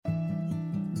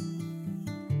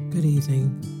Good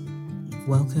evening.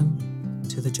 Welcome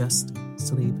to the Just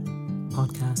Sleep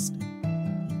podcast.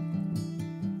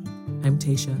 I'm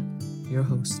Tasha, your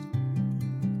host.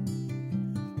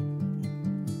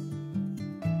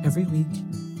 Every week,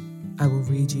 I will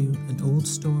read you an old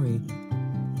story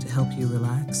to help you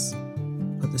relax,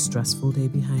 put the stressful day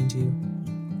behind you,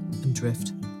 and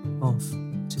drift off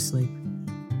to sleep.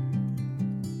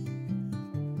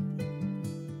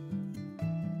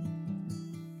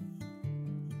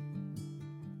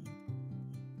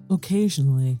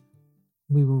 Occasionally,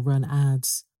 we will run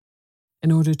ads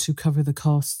in order to cover the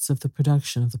costs of the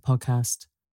production of the podcast.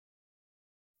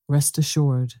 Rest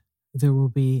assured, there will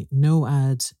be no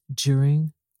ads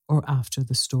during or after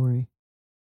the story.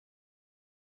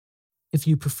 If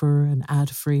you prefer an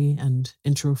ad-free and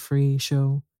intro-free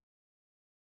show,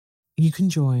 you can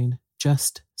join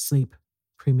Just Sleep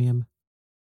Premium.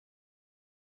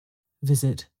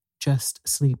 Visit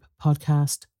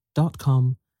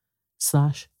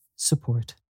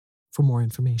justsleeppodcast.com/support for more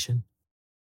information.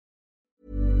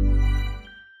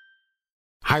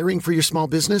 Hiring for your small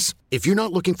business? If you're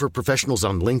not looking for professionals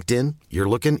on LinkedIn, you're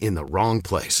looking in the wrong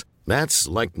place. That's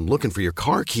like looking for your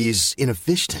car keys in a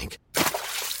fish tank.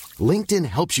 LinkedIn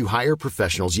helps you hire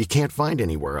professionals you can't find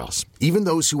anywhere else, even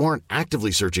those who aren't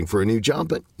actively searching for a new job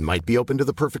but might be open to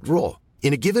the perfect role.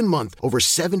 In a given month, over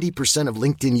 70% of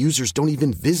LinkedIn users don't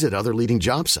even visit other leading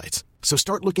job sites. So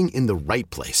start looking in the right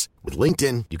place. With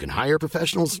LinkedIn, you can hire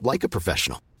professionals like a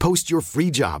professional. Post your free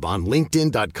job on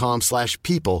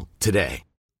linkedin.com/people today.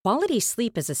 Quality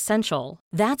sleep is essential.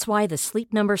 That's why the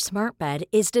Sleep Number Smart Bed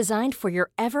is designed for your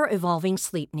ever-evolving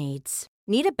sleep needs.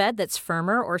 Need a bed that's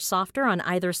firmer or softer on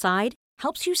either side?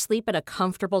 Helps you sleep at a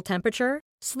comfortable temperature?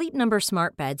 Sleep Number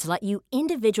Smart Beds let you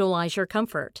individualize your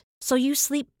comfort, so you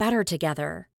sleep better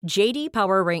together. J.D.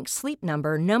 Power ranks Sleep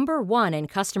Number number 1 in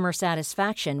customer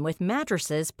satisfaction with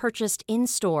mattresses purchased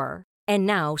in-store. And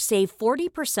now, save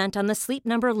 40% on the Sleep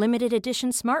Number Limited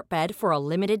Edition Smart Bed for a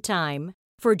limited time.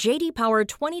 For J.D. Power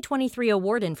 2023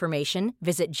 award information,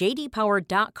 visit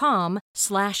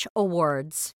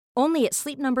jdpower.com/awards. Only at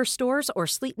Sleep Number stores or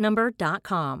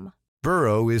sleepnumber.com.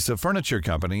 Burrow is a furniture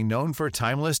company known for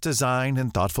timeless design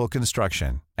and thoughtful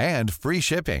construction, and free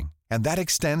shipping, and that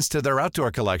extends to their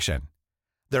outdoor collection.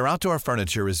 Their outdoor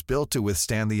furniture is built to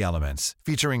withstand the elements,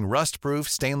 featuring rust-proof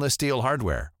stainless steel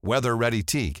hardware, weather-ready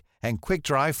teak, and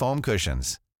quick-dry foam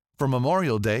cushions. For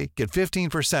Memorial Day, get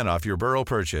 15% off your Burrow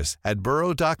purchase at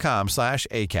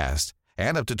burrow.com/acast,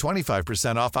 and up to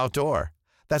 25% off outdoor.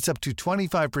 That's up to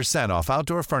 25% off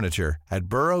outdoor furniture at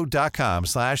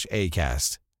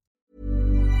burrow.com/acast.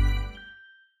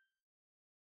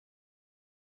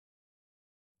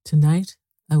 Tonight,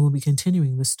 I will be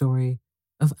continuing the story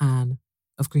of Anne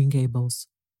of Green Gables.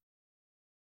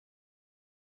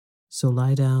 So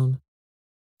lie down,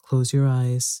 close your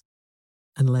eyes,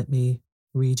 and let me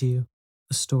read you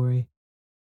a story.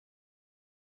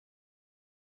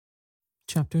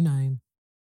 Chapter 9.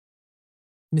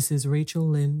 Mrs. Rachel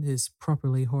Lynde is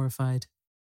properly horrified.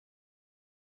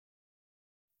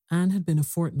 Anne had been a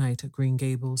fortnight at Green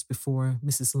Gables before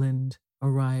Mrs. Lynde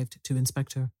arrived to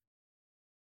inspect her.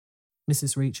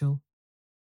 Mrs. Rachel,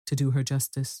 to do her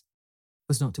justice,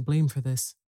 was not to blame for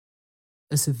this.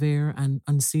 A severe and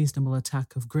unseasonable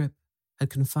attack of grippe had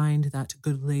confined that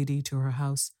good lady to her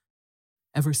house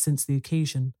ever since the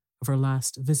occasion of her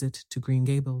last visit to Green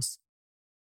Gables.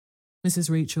 Mrs.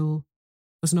 Rachel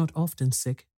was not often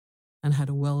sick and had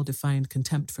a well-defined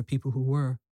contempt for people who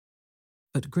were.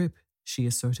 But grippe, she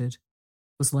asserted,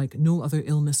 was like no other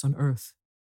illness on earth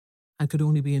and could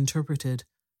only be interpreted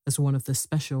as one of the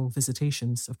special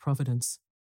visitations of Providence.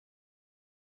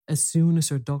 As soon as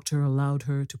her doctor allowed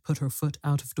her to put her foot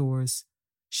out of doors,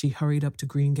 she hurried up to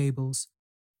Green Gables,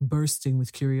 bursting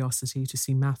with curiosity to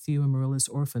see Matthew and Marilla's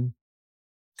orphan,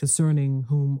 concerning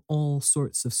whom all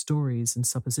sorts of stories and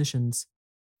suppositions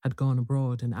had gone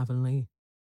abroad in Avonlea.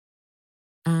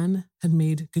 Anne had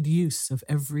made good use of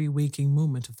every waking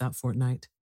moment of that fortnight.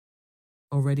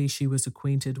 Already she was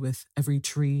acquainted with every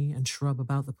tree and shrub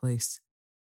about the place.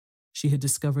 She had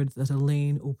discovered that a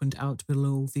lane opened out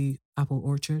below the apple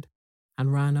orchard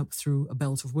and ran up through a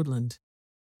belt of woodland,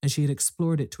 and she had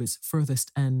explored it to its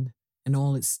furthest end in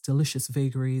all its delicious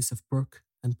vagaries of brook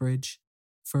and bridge,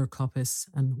 fir coppice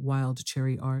and wild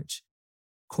cherry arch,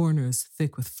 corners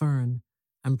thick with fern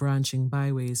and branching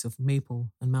byways of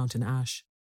maple and mountain ash.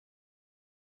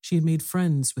 She had made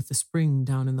friends with the spring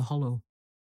down in the hollow,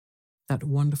 that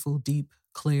wonderful, deep,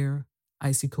 clear,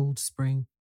 icy-cold spring.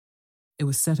 It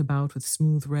was set about with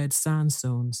smooth red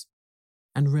sandstones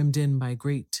and rimmed in by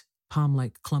great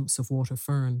palm-like clumps of water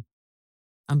fern,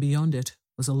 and beyond it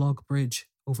was a log bridge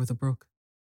over the brook.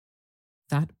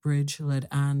 That bridge led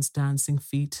Anne's dancing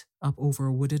feet up over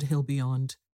a wooded hill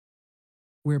beyond,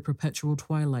 where perpetual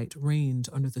twilight reigned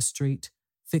under the straight,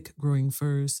 thick-growing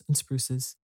firs and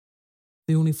spruces.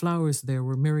 The only flowers there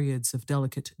were myriads of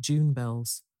delicate June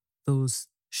bells, those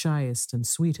shyest and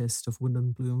sweetest of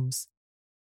woodland blooms,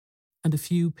 and a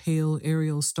few pale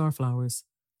aerial starflowers,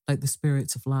 like the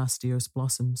spirits of last year's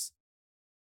blossoms.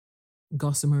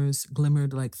 Gossamers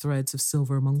glimmered like threads of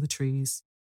silver among the trees,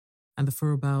 and the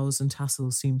fir boughs and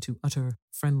tassels seemed to utter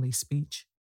friendly speech.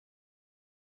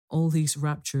 All these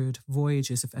raptured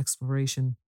voyages of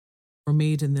exploration were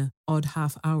made in the odd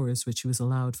half hours which he was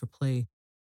allowed for play,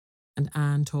 and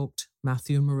Anne talked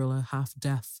Matthew and Marilla half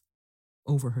deaf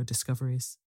over her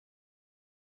discoveries.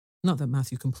 Not that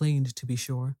Matthew complained, to be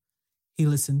sure. He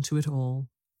listened to it all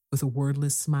with a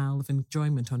wordless smile of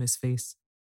enjoyment on his face.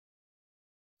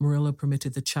 Marilla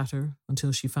permitted the chatter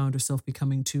until she found herself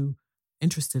becoming too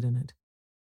interested in it,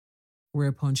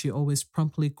 whereupon she always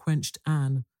promptly quenched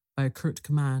Anne by a curt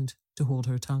command to hold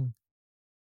her tongue.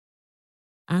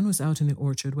 Anne was out in the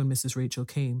orchard when Mrs. Rachel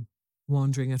came,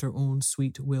 wandering at her own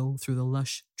sweet will through the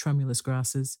lush, tremulous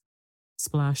grasses,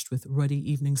 splashed with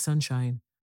ruddy evening sunshine.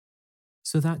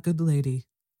 So that good lady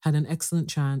had an excellent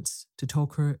chance to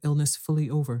talk her illness fully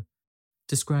over,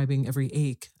 describing every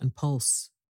ache and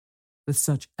pulse with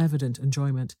such evident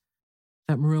enjoyment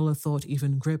that Marilla thought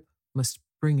even grippe must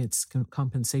bring its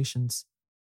compensations.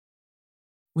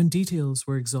 When details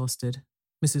were exhausted,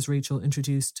 Mrs. Rachel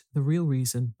introduced the real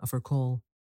reason of her call.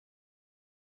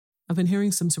 "I've been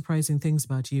hearing some surprising things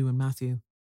about you and Matthew."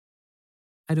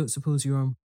 "I don't suppose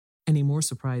you're any more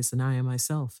surprised than I am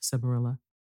myself," said Marilla.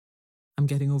 "I'm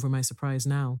getting over my surprise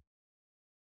now."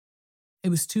 "It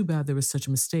was too bad there was such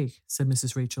a mistake," said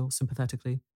Mrs. Rachel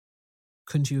sympathetically.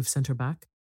 "Couldn't you have sent her back?"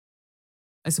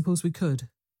 "I suppose we could,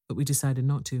 but we decided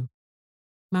not to.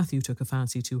 Matthew took a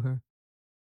fancy to her.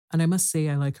 And I must say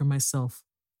I like her myself,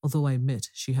 although I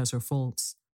admit she has her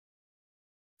faults.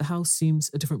 The house seems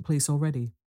a different place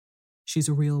already. She's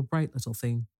a real bright little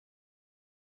thing."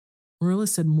 Marilla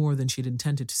said more than she'd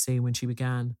intended to say when she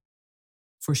began,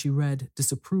 for she read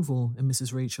disapproval in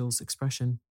Mrs. Rachel's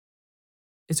expression.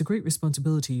 "It's a great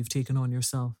responsibility you've taken on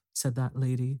yourself," said that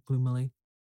lady gloomily,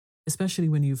 "especially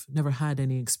when you've never had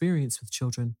any experience with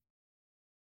children.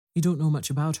 You don't know much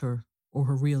about her or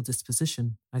her real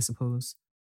disposition, I suppose.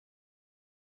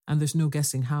 And there's no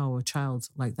guessing how a child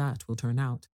like that will turn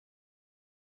out.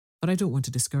 But I don't want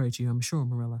to discourage you, I'm sure,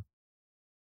 Marilla."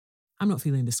 "I'm not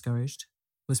feeling discouraged,"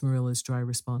 was Marilla's dry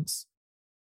response.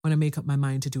 "When I make up my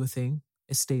mind to do a thing,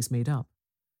 it stays made up.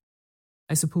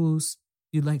 I suppose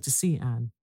you'd like to see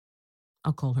Anne.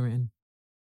 I'll call her in."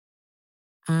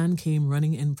 Anne came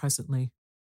running in presently,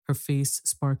 her face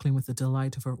sparkling with the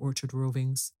delight of her orchard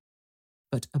rovings,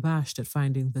 but abashed at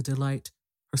finding the delight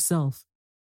herself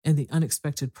in the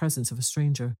unexpected presence of a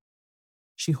stranger.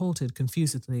 She halted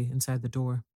confusedly inside the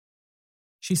door.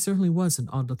 She certainly was an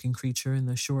odd-looking creature in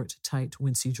the short, tight,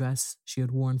 wincey dress she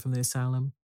had worn from the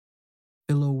asylum,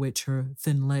 below which her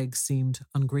thin legs seemed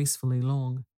ungracefully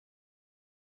long.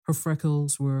 Her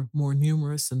freckles were more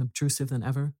numerous and obtrusive than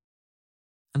ever,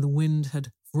 and the wind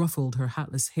had ruffled her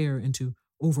hatless hair into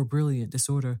over-brilliant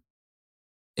disorder.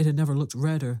 It had never looked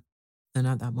redder than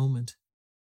at that moment.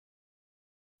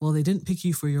 "Well, they didn't pick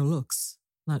you for your looks,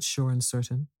 that's sure and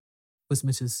certain," was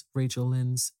Mrs. Rachel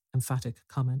Lynde's emphatic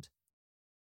comment.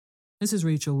 Mrs.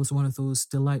 Rachel was one of those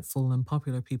delightful and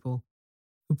popular people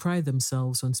who pride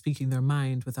themselves on speaking their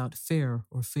mind without fear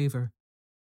or favor.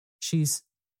 "She's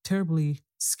terribly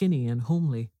skinny and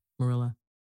homely, Marilla.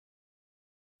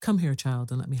 Come here,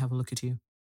 child, and let me have a look at you.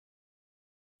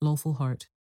 Lawful heart,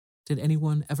 did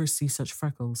anyone ever see such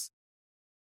freckles?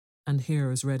 And hair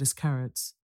as red as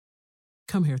carrots?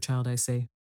 Come here, child, I say."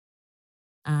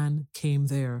 Anne came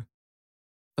there,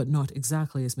 but not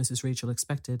exactly as Mrs. Rachel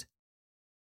expected.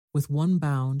 With one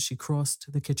bound, she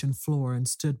crossed the kitchen floor and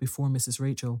stood before Mrs.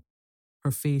 Rachel,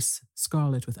 her face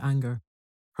scarlet with anger,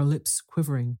 her lips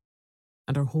quivering,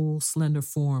 and her whole slender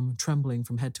form trembling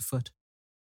from head to foot.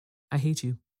 "I hate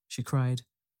you," she cried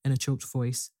in a choked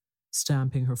voice,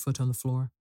 stamping her foot on the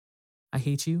floor. "I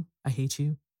hate you, I hate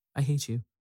you, I hate you."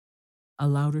 A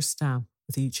louder stamp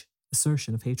with each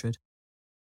assertion of hatred.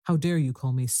 "How dare you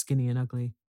call me skinny and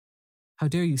ugly? How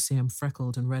dare you say I'm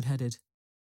freckled and red-headed?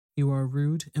 You are a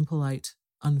rude, impolite,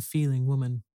 unfeeling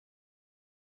woman."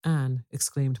 "Anne,"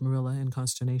 exclaimed Marilla in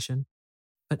consternation.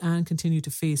 But Anne continued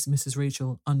to face Mrs.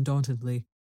 Rachel undauntedly,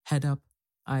 head up,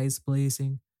 eyes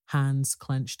blazing, hands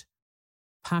clenched,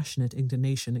 passionate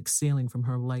indignation exhaling from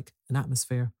her like an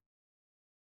atmosphere.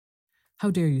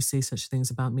 "How dare you say such things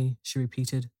about me?" she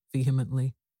repeated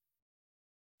vehemently.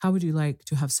 How would you like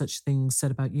to have such things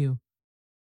said about you?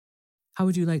 How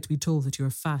would you like to be told that you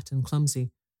are fat and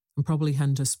clumsy and probably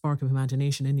hadn't a spark of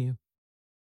imagination in you?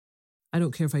 I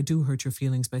don't care if I do hurt your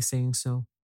feelings by saying so.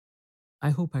 I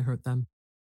hope I hurt them.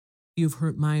 You've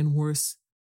hurt mine worse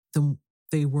than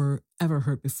they were ever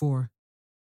hurt before,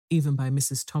 even by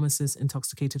Mrs. Thomas's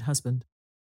intoxicated husband.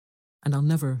 And I'll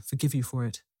never forgive you for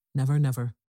it. Never,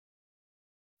 never.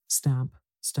 Stamp,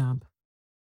 stamp.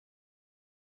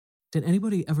 Did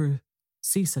anybody ever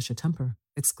see such a temper?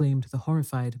 Exclaimed the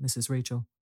horrified Mrs. Rachel.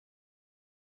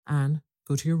 Anne,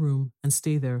 go to your room and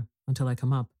stay there until I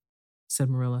come up, said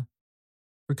Marilla,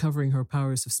 recovering her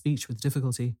powers of speech with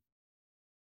difficulty.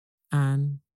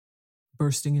 Anne,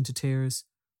 bursting into tears,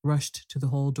 rushed to the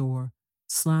hall door,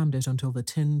 slammed it until the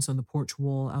tins on the porch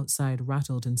wall outside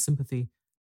rattled in sympathy,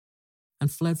 and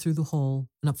fled through the hall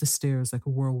and up the stairs like a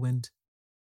whirlwind.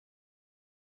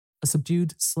 A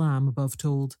subdued slam above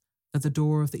told that the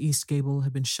door of the east gable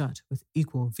had been shut with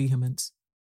equal vehemence.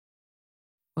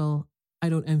 Well, I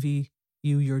don't envy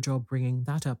you your job bringing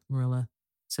that up, Marilla,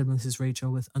 said Mrs.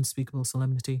 Rachel with unspeakable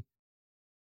solemnity.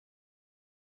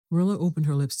 Marilla opened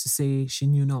her lips to say she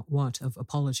knew not what of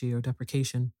apology or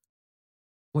deprecation.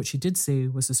 What she did say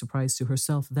was a surprise to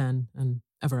herself then and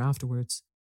ever afterwards.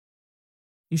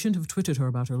 You shouldn't have twitted her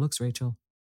about her looks, Rachel.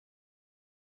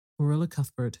 Marilla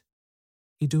Cuthbert,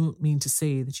 you don't mean to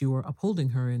say that you are upholding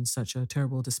her in such a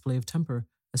terrible display of temper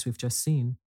as we've just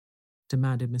seen?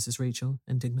 Demanded Mrs. Rachel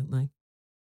indignantly.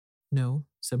 No,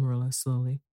 said Marilla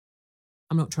slowly.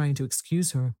 I'm not trying to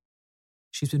excuse her.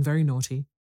 She's been very naughty,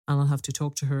 and I'll have to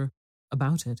talk to her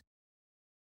about it.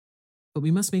 But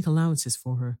we must make allowances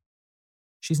for her.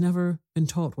 She's never been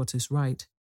taught what is right,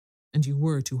 and you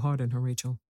were too hard on her,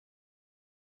 Rachel.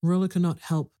 Marilla could not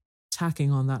help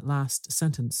tacking on that last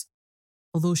sentence,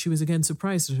 although she was again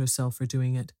surprised at herself for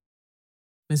doing it.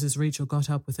 Mrs. Rachel got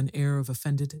up with an air of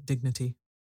offended dignity.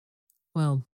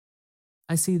 Well,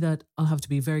 I see that I'll have to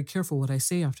be very careful what I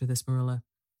say after this, Marilla,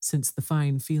 since the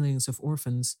fine feelings of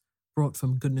orphans, brought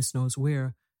from goodness knows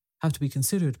where, have to be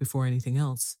considered before anything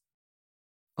else.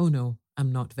 Oh no,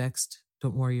 I'm not vexed.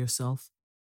 Don't worry yourself.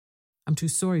 I'm too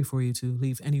sorry for you to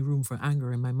leave any room for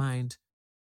anger in my mind.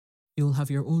 You'll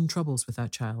have your own troubles with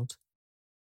that child.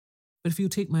 But if you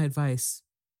take my advice,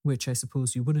 which I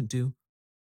suppose you wouldn't do,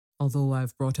 although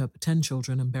I've brought up 10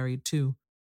 children and buried 2,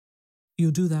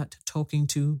 you'll do that talking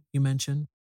to, you mention,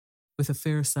 with a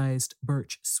fair-sized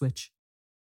birch switch.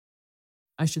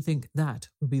 I should think that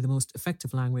would be the most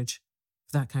effective language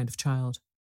for that kind of child.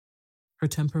 Her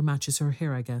temper matches her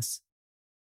hair, I guess.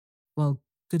 Well,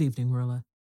 good evening, Marilla.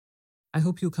 I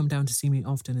hope you'll come down to see me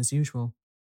often as usual,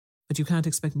 but you can't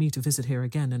expect me to visit here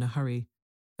again in a hurry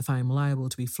if I am liable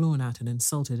to be flown at and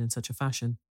insulted in such a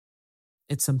fashion.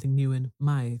 It's something new in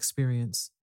my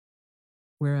experience.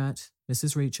 Whereat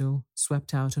Mrs. Rachel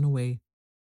swept out and away,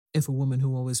 if a woman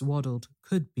who always waddled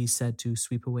could be said to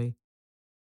sweep away.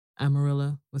 And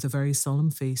Marilla, with a very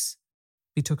solemn face,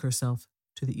 betook herself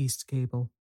to the east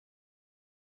gable.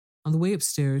 On the way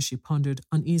upstairs, she pondered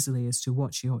uneasily as to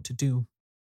what she ought to do.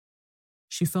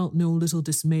 She felt no little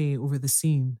dismay over the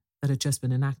scene that had just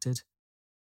been enacted.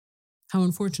 How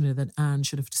unfortunate that Anne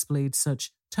should have displayed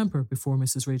such temper before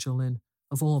Mrs. Rachel Lynde,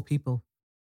 of all people.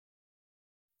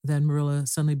 Then Marilla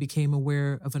suddenly became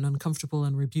aware of an uncomfortable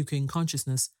and rebuking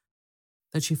consciousness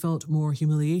that she felt more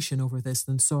humiliation over this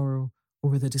than sorrow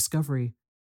over the discovery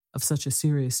of such a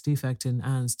serious defect in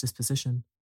Anne's disposition.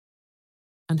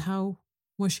 And how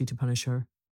was she to punish her?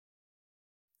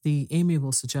 The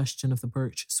amiable suggestion of the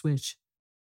birch switch,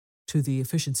 to the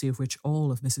efficiency of which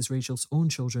all of Mrs. Rachel's own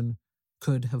children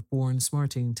could have borne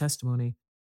smarting testimony,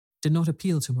 did not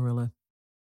appeal to Marilla.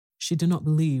 She did not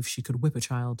believe she could whip a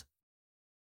child.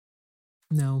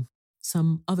 No,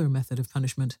 some other method of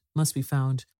punishment must be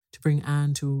found to bring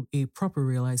Anne to a proper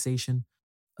realization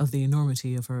of the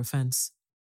enormity of her offense.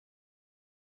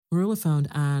 Marilla found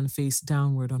Anne face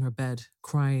downward on her bed,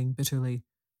 crying bitterly,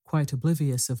 quite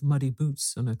oblivious of muddy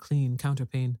boots on a clean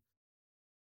counterpane.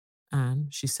 Anne,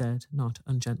 she said, not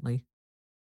ungently.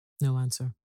 No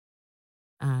answer.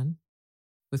 Anne,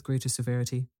 with greater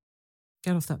severity,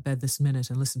 get off that bed this minute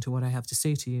and listen to what I have to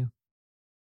say to you.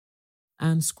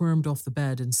 Anne squirmed off the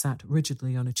bed and sat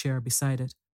rigidly on a chair beside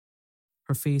it,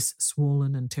 her face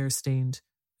swollen and tear-stained,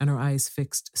 and her eyes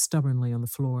fixed stubbornly on the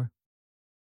floor.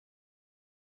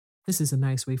 This is a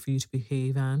nice way for you to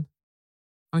behave, Anne.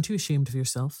 Aren't you ashamed of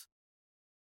yourself?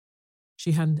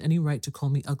 She hadn't any right to call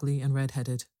me ugly and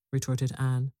red-headed, retorted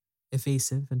Anne,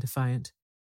 evasive and defiant.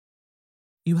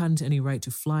 You hadn't any right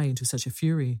to fly into such a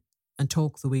fury and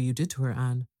talk the way you did to her,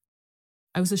 Anne.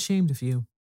 I was ashamed of you.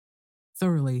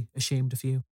 Thoroughly ashamed of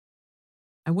you.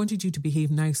 I wanted you to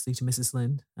behave nicely to Mrs.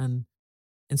 Lynde, and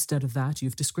instead of that,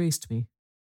 you've disgraced me.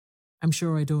 I'm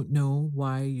sure I don't know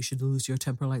why you should lose your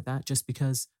temper like that just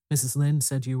because Mrs. Lynde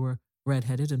said you were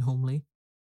red-headed and homely.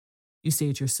 You say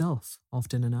it yourself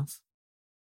often enough.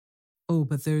 Oh,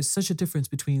 but there's such a difference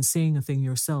between saying a thing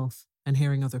yourself and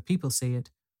hearing other people say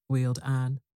it, wailed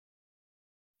Anne.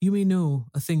 You may know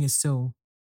a thing is so,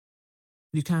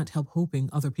 but you can't help hoping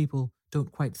other people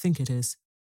don't quite think it is.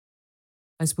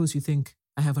 I suppose you think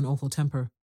I have an awful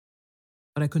temper,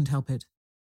 but I couldn't help it.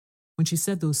 When she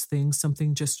said those things,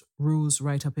 something just rose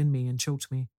right up in me and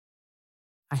choked me.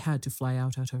 I had to fly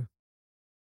out at her.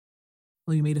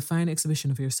 Well, you made a fine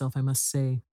exhibition of yourself, I must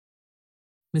say.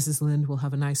 Mrs. Lynde will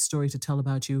have a nice story to tell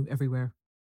about you everywhere,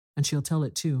 and she'll tell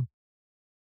it too.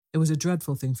 It was a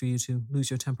dreadful thing for you to lose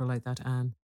your temper like that,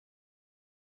 Anne.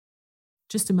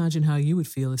 Just imagine how you would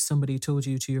feel if somebody told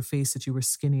you to your face that you were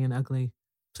skinny and ugly,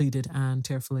 pleaded Anne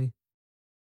tearfully.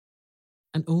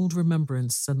 An old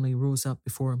remembrance suddenly rose up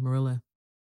before Marilla.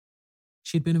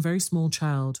 She had been a very small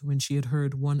child when she had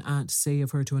heard one aunt say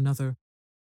of her to another,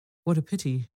 "What a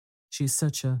pity, she is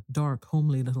such a dark,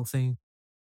 homely little thing."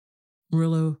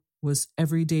 Marilla was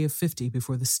every day of 50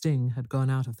 before the sting had gone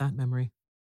out of that memory.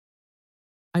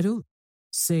 I don't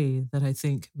say that I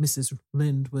think Mrs.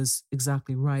 Lynde was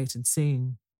exactly right in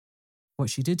saying what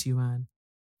she did to you, Anne,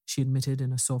 she admitted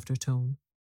in a softer tone.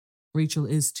 Rachel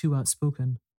is too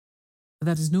outspoken. But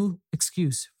that is no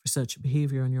excuse for such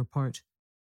behavior on your part.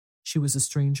 She was a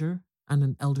stranger and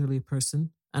an elderly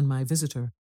person and my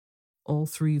visitor. All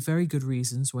three very good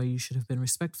reasons why you should have been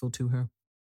respectful to her.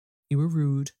 You were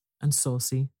rude and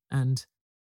saucy, and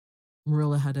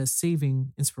Marilla had a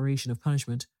saving inspiration of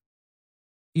punishment.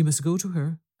 You must go to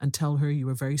her and tell her you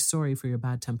are very sorry for your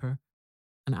bad temper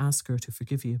and ask her to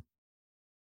forgive you.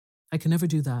 I can never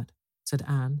do that, said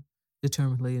Anne,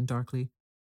 determinedly and darkly.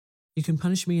 You can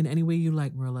punish me in any way you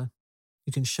like, Marilla.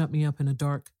 You can shut me up in a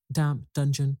dark, damp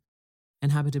dungeon,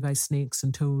 inhabited by snakes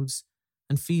and toads,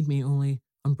 and feed me only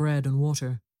on bread and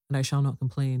water, and I shall not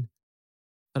complain.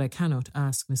 But I cannot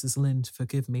ask Mrs. Lynde to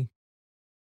forgive me.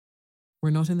 We're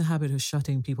not in the habit of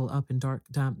shutting people up in dark,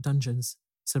 damp dungeons,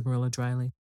 said Marilla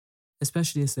dryly,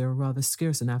 especially as they are rather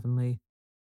scarce in Avonlea.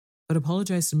 But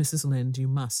apologize to Mrs. Lynde you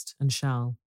must and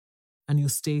shall, and you'll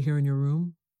stay here in your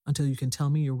room until you can tell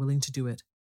me you're willing to do it.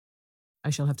 I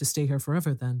shall have to stay here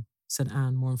forever then, said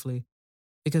Anne mournfully,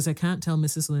 because I can't tell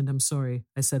Mrs. Lynde I'm sorry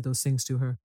I said those things to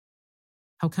her.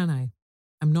 How can I?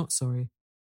 I'm not sorry.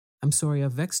 I'm sorry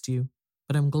I've vexed you,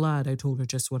 but I'm glad I told her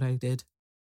just what I did.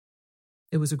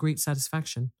 It was a great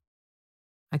satisfaction.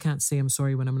 I can't say I'm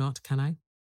sorry when I'm not, can I?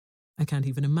 I can't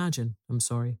even imagine I'm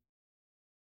sorry.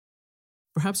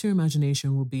 Perhaps your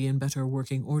imagination will be in better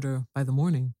working order by the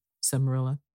morning, said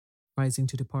Marilla, rising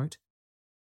to depart.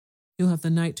 You'll have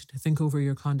the night to think over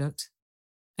your conduct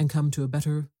and come to a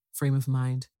better frame of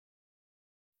mind.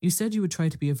 You said you would try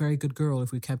to be a very good girl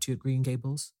if we kept you at Green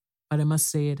Gables, but I must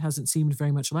say it hasn't seemed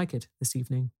very much like it this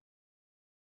evening.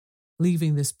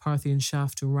 Leaving this Parthian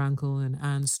shaft to rankle in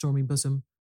Anne's stormy bosom,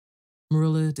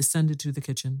 Marilla descended to the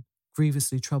kitchen,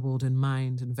 grievously troubled in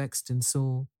mind and vexed in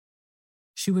soul.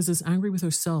 She was as angry with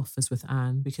herself as with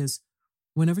Anne, because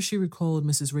whenever she recalled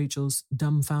Mrs. Rachel's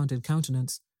dumbfounded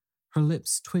countenance, her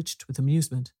lips twitched with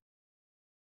amusement,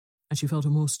 and she felt a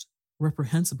most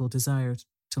reprehensible desire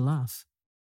to laugh.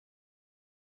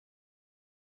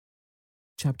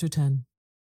 Chapter 10.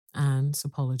 Anne's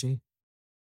Apology.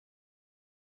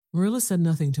 Marilla said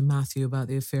nothing to Matthew about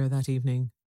the affair that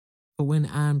evening, but when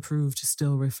Anne proved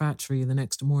still refractory the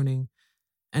next morning,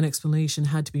 an explanation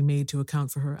had to be made to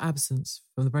account for her absence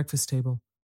from the breakfast table.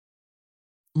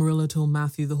 Marilla told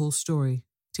Matthew the whole story,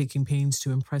 taking pains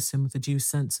to impress him with a due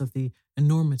sense of the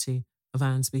enormity of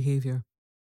Anne's behavior.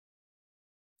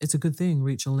 It's a good thing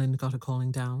Rachel Lynde got a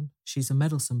calling down. She's a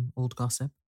meddlesome old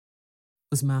gossip,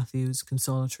 was Matthew's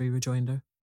consolatory rejoinder.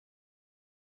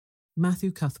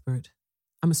 Matthew Cuthbert,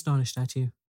 I'm astonished at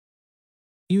you.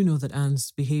 You know that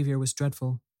Anne's behavior was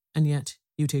dreadful, and yet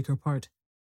you take her part.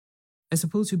 I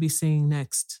suppose you'll be saying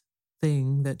next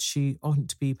thing that she oughtn't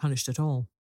to be punished at all.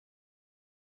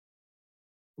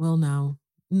 Well now,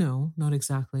 no, not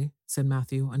exactly, said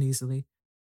Matthew uneasily.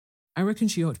 I reckon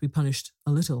she ought to be punished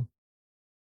a little.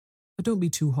 But don't be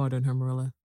too hard on her,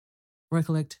 Marilla.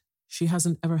 Recollect, she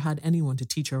hasn't ever had anyone to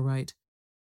teach her right.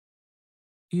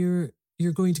 You're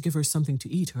going to give her something to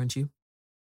eat, aren't you?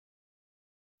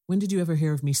 When did you ever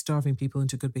hear of me starving people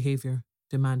into good behavior?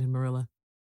 Demanded Marilla.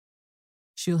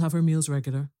 She'll have her meals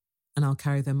regular, and I'll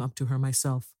carry them up to her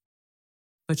myself.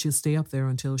 But she'll stay up there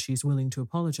until she's willing to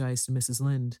apologize to Mrs.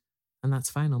 Lynde, and that's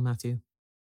final, Matthew.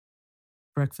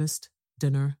 Breakfast,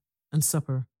 dinner, and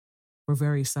supper were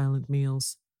very silent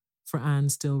meals, for Anne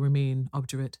still remained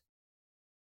obdurate.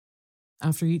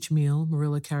 After each meal,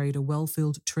 Marilla carried a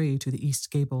well-filled tray to the east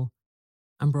gable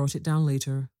and brought it down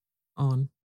later on,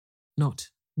 not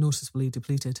noticeably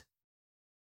depleted.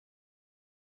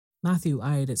 Matthew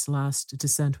eyed its last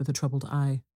descent with a troubled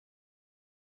eye.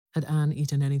 Had Anne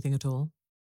eaten anything at all?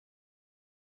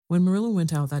 When Marilla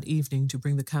went out that evening to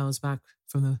bring the cows back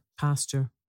from the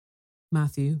pasture,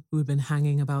 Matthew, who had been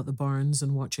hanging about the barns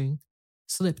and watching,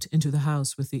 slipped into the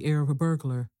house with the air of a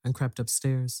burglar and crept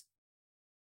upstairs.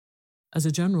 As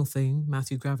a general thing,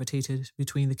 Matthew gravitated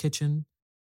between the kitchen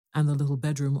and the little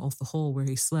bedroom off the hall where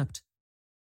he slept.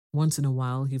 Once in a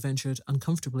while, he ventured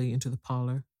uncomfortably into the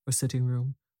parlor or sitting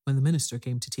room when the minister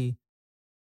came to tea.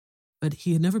 But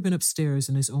he had never been upstairs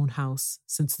in his own house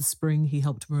since the spring he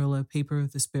helped Marilla paper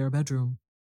the spare bedroom,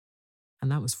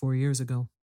 and that was 4 years ago.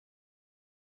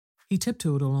 He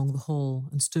tiptoed along the hall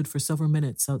and stood for several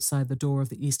minutes outside the door of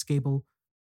the east gable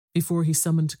before he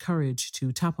summoned courage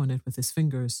to tap on it with his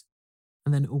fingers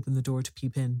and then opened the door to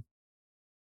peep in.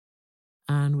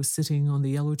 Anne was sitting on the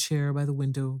yellow chair by the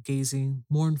window, gazing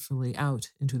mournfully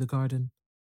out into the garden.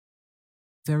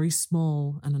 Very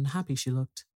small and unhappy she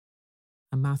looked,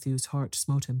 and Matthew's heart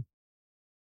smote him.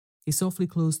 He softly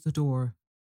closed the door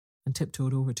and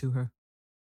tiptoed over to her.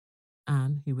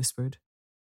 "Anne," he whispered,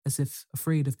 as if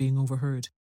afraid of being overheard.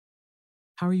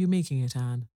 "How are you making it,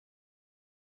 Anne?"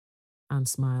 Anne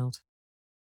smiled.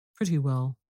 "Pretty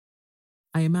well.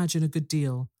 I imagine a good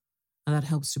deal, and that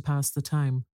helps to pass the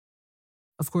time.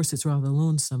 Of course, it's rather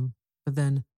lonesome, but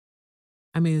then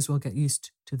I may as well get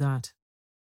used to that."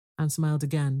 Anne smiled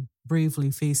again, bravely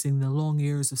facing the long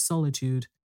years of solitude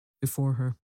before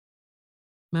her.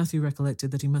 Matthew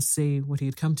recollected that he must say what he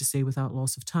had come to say without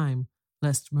loss of time,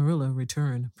 lest Marilla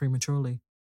return prematurely.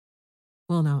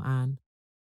 "Well now, Anne,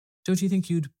 don't you think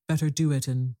you'd better do it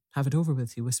and have it over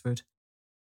with?" he whispered.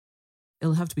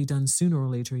 "It'll have to be done sooner or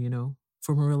later, you know,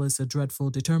 for Marilla's a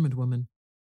dreadful, determined woman.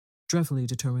 Dreadfully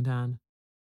determined, Anne.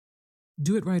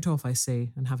 Do it right off, I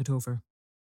say, and have it over."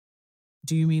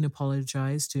 "Do you mean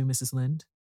apologize to Mrs. Lynde?"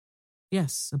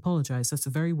 "Yes, apologize, that's the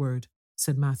very word,"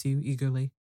 said Matthew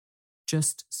eagerly.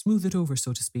 "Just smooth it over,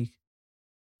 so to speak.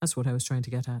 That's what I was trying to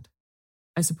get at."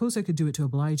 "I suppose I could do it to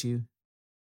oblige you,"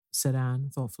 said Anne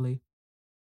thoughtfully.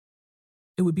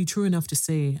 "It would be true enough to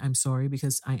say I'm sorry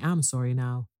because I am sorry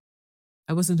now.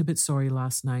 I wasn't a bit sorry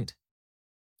last night.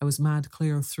 I was mad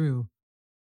clear through,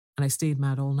 and I stayed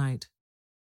mad all night.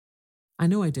 I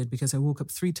know I did because I woke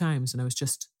up 3 times and I was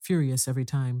just furious every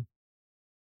time.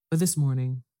 But this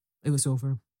morning, it was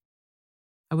over.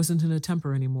 I wasn't in a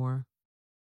temper anymore,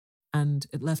 and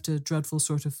it left a dreadful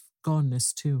sort of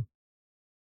goneness too.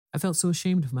 I felt so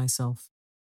ashamed of myself.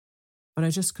 But I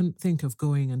just couldn't think of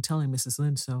going and telling Mrs.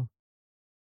 Lynde so.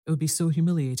 It would be so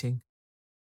humiliating.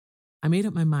 I made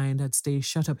up my mind I'd stay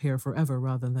shut up here forever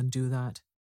rather than do that.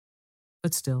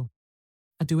 But still,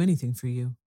 I'd do anything for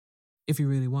you, if you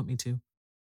really want me to."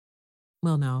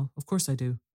 "Well now, of course I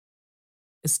do.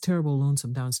 It's terrible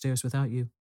lonesome downstairs without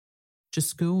you.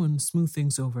 Just go and smooth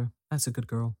things over. That's a good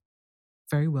girl."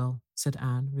 "Very well," said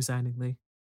Anne resignedly.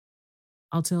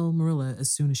 "I'll tell Marilla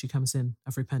as soon as she comes in.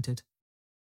 I've repented."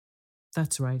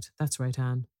 That's right,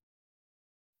 Anne.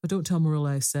 But don't tell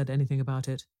Marilla I said anything about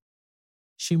it.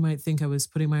 She might think I was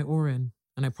putting my oar in,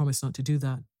 and I promised not to do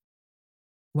that."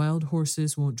 "Wild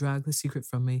horses won't drag the secret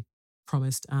from me,"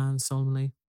 promised Anne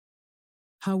solemnly.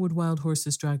 "How would wild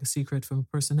horses drag a secret from a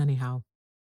person anyhow?"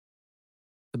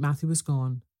 But Matthew was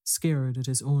gone, scared at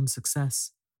his own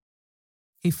success.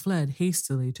 He fled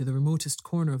hastily to the remotest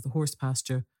corner of the horse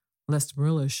pasture, lest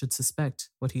Marilla should suspect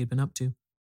what he had been up to.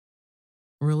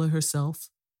 Marilla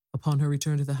herself, upon her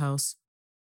return to the house,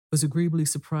 was agreeably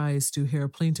surprised to hear a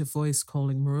plaintive voice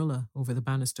calling Marilla over the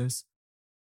banisters.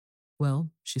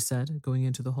 "Well," she said, going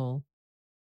into the hall,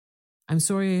 "I'm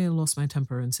sorry I lost my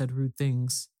temper and said rude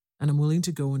things, and I'm willing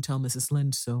to go and tell Mrs.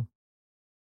 Lynde so."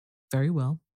 "Very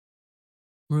well."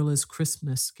 Marilla's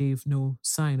crispness gave no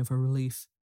sign of her relief.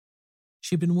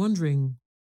 She had been wondering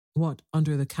what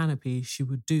under the canopy she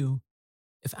would do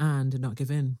if Anne did not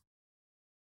give in.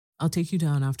 "I'll take you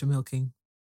down after milking."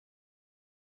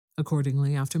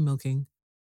 Accordingly, after milking,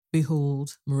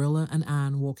 behold Marilla and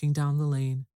Anne walking down the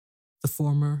lane, the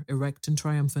former erect and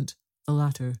triumphant, the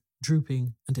latter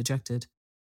drooping and dejected.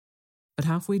 But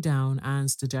halfway down,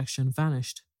 Anne's dejection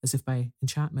vanished as if by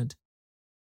enchantment.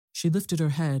 She lifted her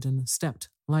head and stepped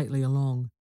lightly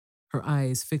along, her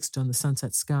eyes fixed on the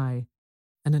sunset sky,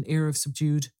 and an air of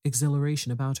subdued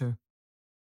exhilaration about her.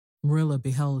 Marilla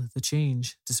beheld the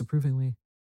change disapprovingly.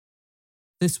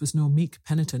 This was no meek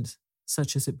penitent,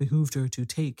 such as it behooved her to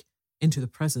take into the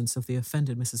presence of the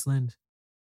offended Mrs. Lynde.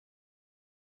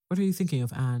 "What are you thinking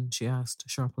of, Anne?" she asked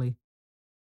sharply.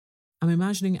 "I'm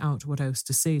imagining out what I was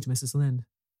to say to Mrs. Lynde,"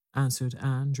 answered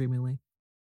Anne dreamily.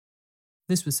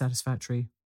 This was satisfactory,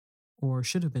 or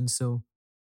should have been so.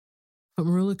 But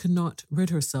Marilla could not rid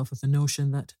herself of the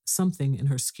notion that something in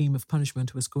her scheme of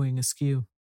punishment was going askew.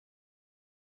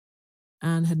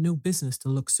 Anne had no business to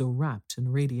look so rapt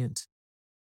and radiant.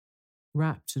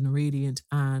 Rapt and radiant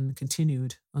Anne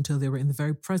continued until they were in the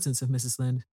very presence of Mrs.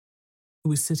 Lynde, who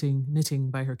was sitting knitting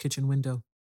by her kitchen window.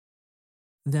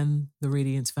 Then the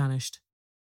radiance vanished.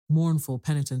 Mournful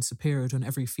penitence appeared on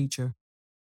every feature.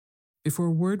 Before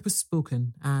a word was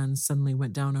spoken, Anne suddenly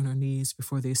went down on her knees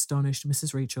before the astonished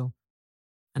Mrs. Rachel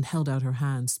and held out her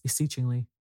hands beseechingly.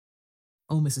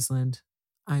 "Oh, Mrs. Lynde,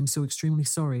 I am so extremely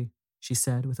sorry," she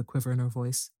said with a quiver in her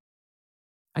voice.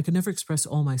 "I could never express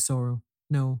all my sorrow.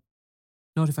 No,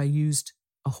 not if I used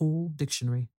a whole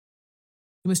dictionary.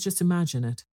 You must just imagine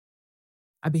it.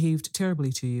 I behaved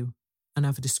terribly to you, and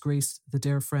have disgraced the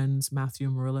dear friends Matthew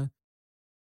and Marilla,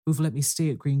 who've let me stay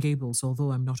at Green Gables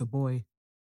although I'm not a boy.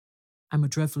 I'm a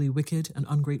dreadfully wicked and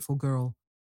ungrateful girl,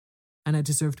 and I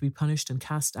deserve to be punished and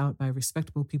cast out by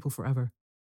respectable people forever.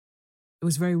 It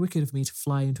was very wicked of me to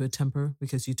fly into a temper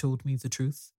because you told me the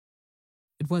truth.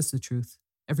 It was the truth.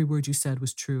 Every word you said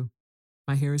was true.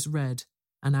 My hair is red,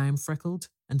 and I am freckled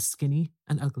and skinny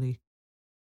and ugly.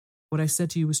 What I said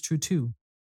to you was true too,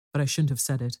 but I shouldn't have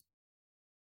said it.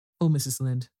 Oh, Mrs.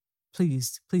 Lynde,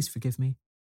 please forgive me.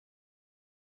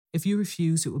 If you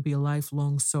refuse, it will be a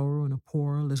lifelong sorrow in a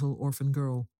poor little orphan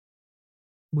girl.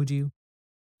 Would you,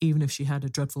 even if she had a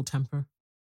dreadful temper?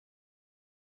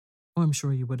 Oh, I'm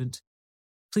sure you wouldn't.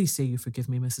 Please say you forgive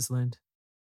me, Mrs. Lynde."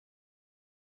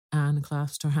 Anne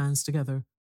clasped her hands together,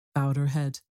 bowed her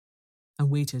head,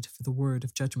 and waited for the word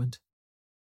of judgment.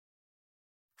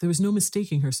 There was no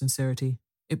mistaking her sincerity.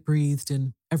 It breathed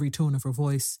in every tone of her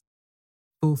voice.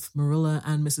 Both Marilla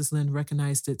and Mrs. Lynde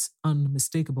recognized its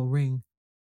unmistakable ring.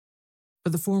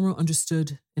 But the former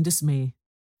understood in dismay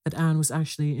that Anne was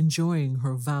actually enjoying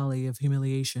her valley of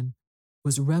humiliation,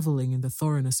 was reveling in the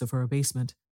thoroughness of her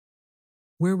abasement.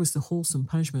 Where was the wholesome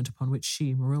punishment upon which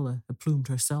she, Marilla, had plumed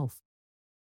herself?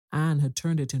 Anne had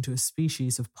turned it into a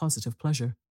species of positive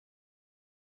pleasure.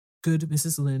 Good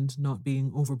Mrs. Lynde, not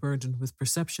being overburdened with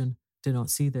perception, did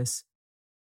not see this.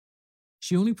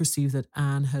 She only perceived that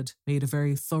Anne had made a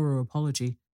very thorough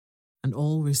apology, and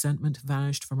all resentment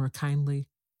vanished from her kindly,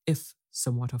 if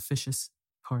somewhat officious,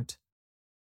 heart.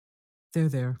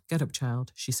 There, get up,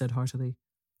 child," she said heartily.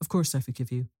 "Of course I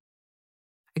forgive you.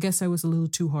 I guess I was a little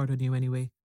too hard on you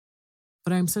anyway.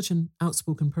 But I am such an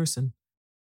outspoken person.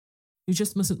 You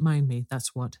just mustn't mind me,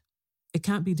 that's what. It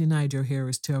can't be denied your hair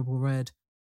is terrible red.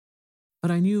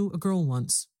 But I knew a girl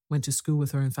once, went to school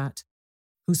with her in fact,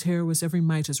 whose hair was every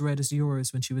mite as red as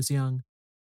yours when she was young.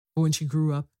 But when she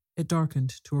grew up, it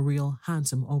darkened to a real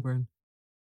handsome auburn.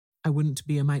 I wouldn't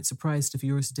be a mite surprised if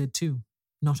yours did too.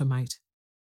 Not a mite."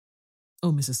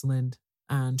 "Oh, Mrs. Lynde,"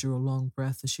 Anne drew a long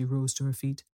breath as she rose to her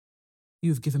feet.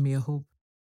 "You have given me a hope.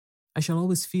 I shall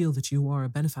always feel that you are a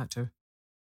benefactor.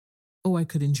 Oh, I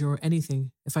could endure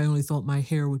anything if I only thought my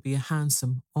hair would be a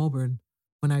handsome auburn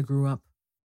when I grew up.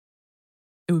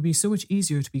 It would be so much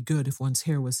easier to be good if one's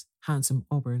hair was handsome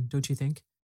auburn, don't you think?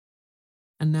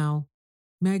 And now,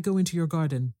 may I go into your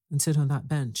garden and sit on that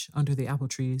bench under the apple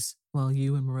trees while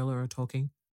you and Marilla are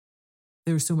talking?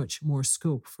 There is so much more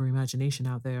scope for imagination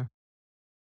out there."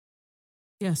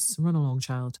 "Yes, run along,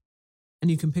 child,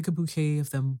 and you can pick a bouquet of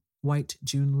them white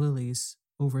June lilies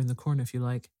over in the corner if you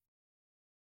like."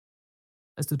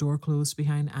 As the door closed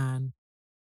behind Anne,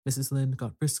 Mrs. Lynde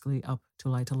got briskly up to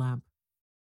light a lamp.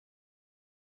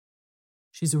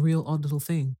 "She's a real odd little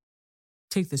thing.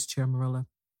 Take this chair, Marilla.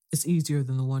 It's easier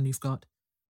than the one you've got.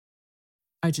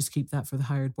 I just keep that for the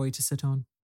hired boy to sit on."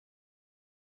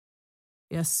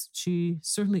 Yes, she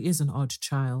certainly is an odd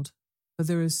child, but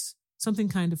there is something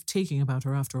kind of taking about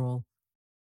her after all.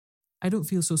 I don't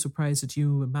feel so surprised at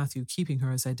you and Matthew keeping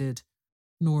her as I did,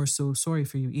 nor so sorry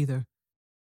for you either.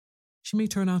 She may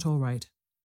turn out all right.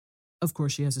 Of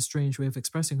course, she has a strange way of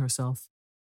expressing herself.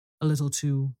 A little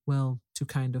too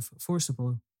kind of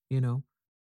forcible, you know.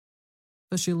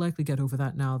 But she'll likely get over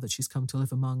that now that she's come to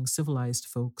live among civilized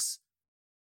folks.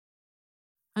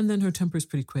 And then her temper's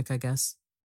pretty quick, I guess.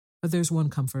 But there's one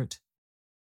comfort.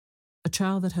 A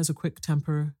child that has a quick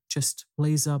temper just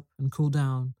blaze up and cool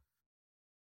down.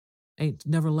 Ain't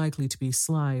never likely to be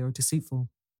sly or deceitful.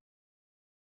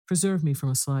 Preserve me from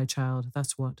a sly child,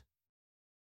 that's what.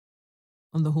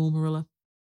 On the whole, Marilla,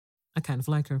 I kind of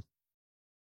like her."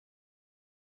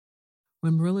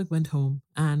 When Marilla went home,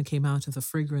 Anne came out of the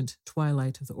fragrant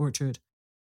twilight of the orchard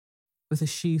with a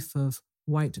sheaf of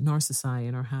white narcissi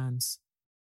in her hands.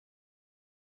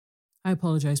 "I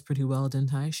apologized pretty well,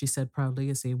 didn't I?" she said proudly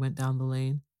as they went down the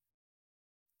lane.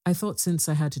 "I thought since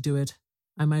I had to do it,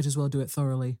 I might as well do it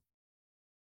thoroughly."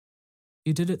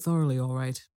 "You did it thoroughly, all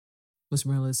right," was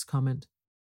Marilla's comment.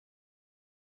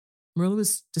 Marilla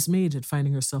was dismayed at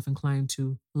finding herself inclined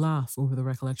to laugh over the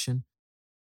recollection.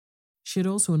 She had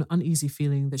also an uneasy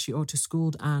feeling that she ought to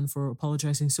scold Anne for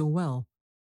apologizing so well.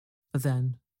 But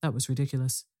then, that was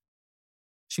ridiculous.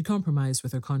 She compromised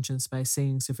with her conscience by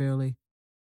saying severely,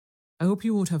 "I hope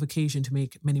you won't have occasion to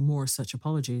make many more such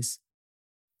apologies.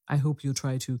 I hope you'll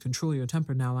try to control your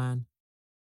temper now, Anne."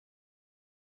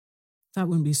 "That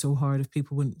wouldn't be so hard if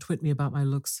people wouldn't twit me about my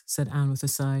looks," said Anne with a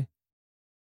sigh.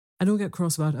 "I don't get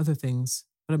cross about other things,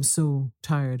 but I'm so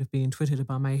tired of being twitted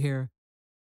about my hair,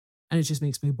 and it just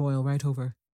makes me boil right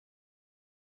over.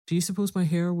 Do you suppose my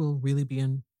hair will really be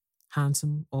in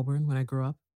handsome auburn when I grow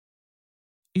up?"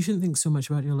 "You shouldn't think so much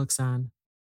about your looks, Anne.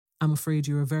 I'm afraid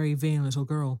you're a very vain little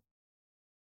girl."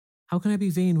 "How can I be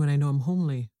vain when I know I'm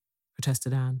homely?"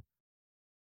 protested Anne.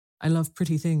 "I love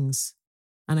pretty things,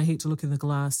 and I hate to look in the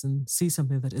glass and see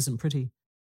something that isn't pretty.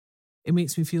 It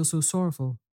makes me feel so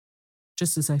sorrowful,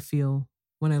 just as I feel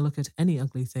when I look at any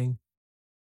ugly thing.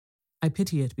 I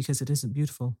pity it because it isn't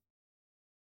beautiful."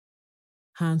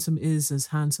 "Handsome is as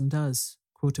handsome does,"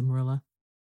 quoted Marilla.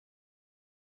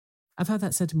 "I've had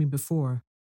that said to me before,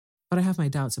 but I have my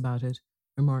doubts about it,"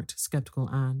 remarked skeptical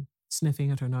Anne,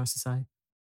 sniffing at her narcissi.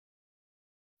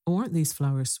 "Oh, aren't these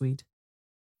flowers sweet?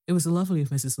 It was lovely of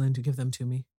Mrs. Lynde to give them to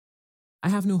me. I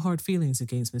have no hard feelings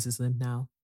against Mrs. Lynde now.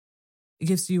 It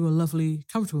gives you a lovely,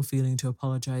 comfortable feeling to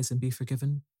apologize and be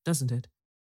forgiven, doesn't it?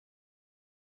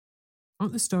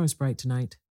 Aren't the stars bright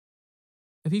tonight?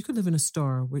 If you could live in a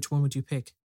star, which one would you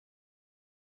pick?"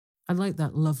 "I'd like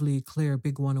that lovely, clear,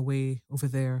 big one away over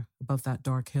there above that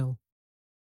dark hill."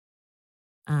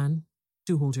 "Anne,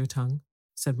 do hold your tongue,"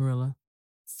 said Marilla,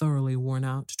 thoroughly worn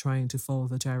out trying to follow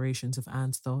the gyrations of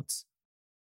Anne's thoughts.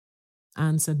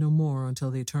 Anne said no more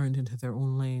until they turned into their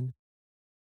own lane.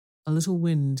 A little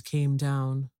wind came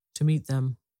down to meet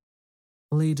them,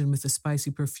 laden with the spicy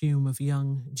perfume of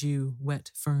young,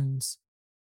 dew-wet ferns.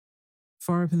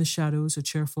 Far up in the shadows, a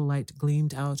cheerful light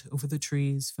gleamed out over the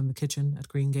trees from the kitchen at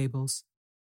Green Gables.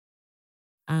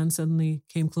 Anne suddenly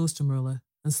came close to Marilla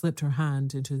and slipped her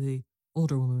hand into the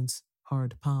older woman's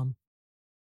hard palm.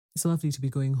 "It's lovely to be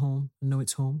going home and know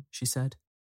it's home," she said.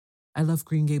 "I love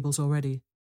Green Gables already,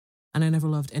 and I never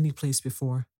loved any place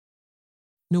before.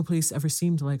 No place ever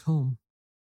seemed like home.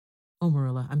 Oh,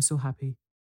 Marilla, I'm so happy.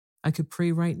 I could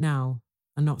pray right now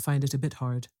and not find it a bit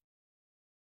hard."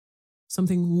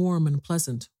 Something warm and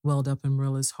pleasant welled up in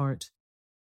Marilla's heart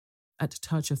at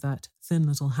touch of that thin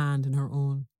little hand in her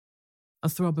own, a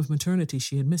throb of maternity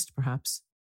she had missed, perhaps.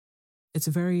 Its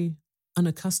very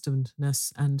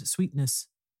unaccustomedness and sweetness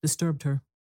disturbed her.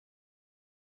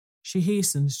 She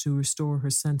hastened to restore her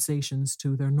sensations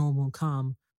to their normal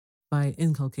calm by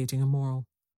inculcating a moral.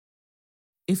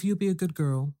 "If you be a good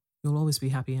girl, you'll always be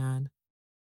happy, Anne.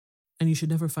 And you should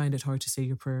never find it hard to say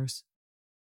your prayers."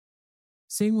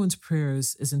 "Saying one's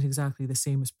prayers isn't exactly the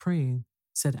same as praying,"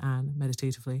 said Anne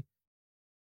meditatively.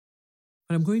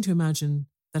 "But I'm going to imagine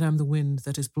that I'm the wind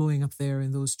that is blowing up there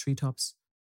in those treetops.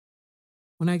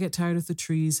 When I get tired of the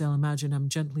trees, I'll imagine I'm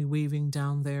gently waving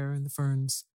down there in the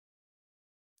ferns.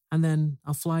 And then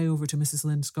I'll fly over to Mrs.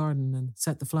 Lynde's garden and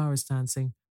set the flowers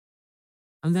dancing.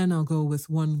 And then I'll go with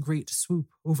one great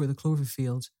swoop over the clover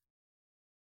field.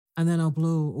 And then I'll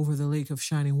blow over the lake of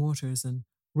shining waters and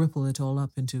ripple it all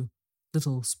up into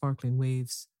little sparkling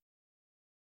waves.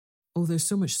 Oh, there's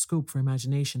so much scope for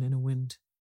imagination in a wind.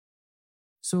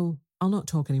 So I'll not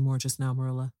talk any more just now,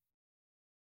 Marilla."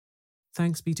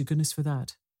 "Thanks be to goodness for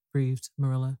that," breathed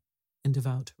Marilla in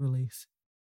devout relief.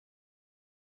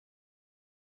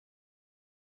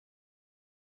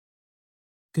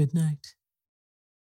 Good night.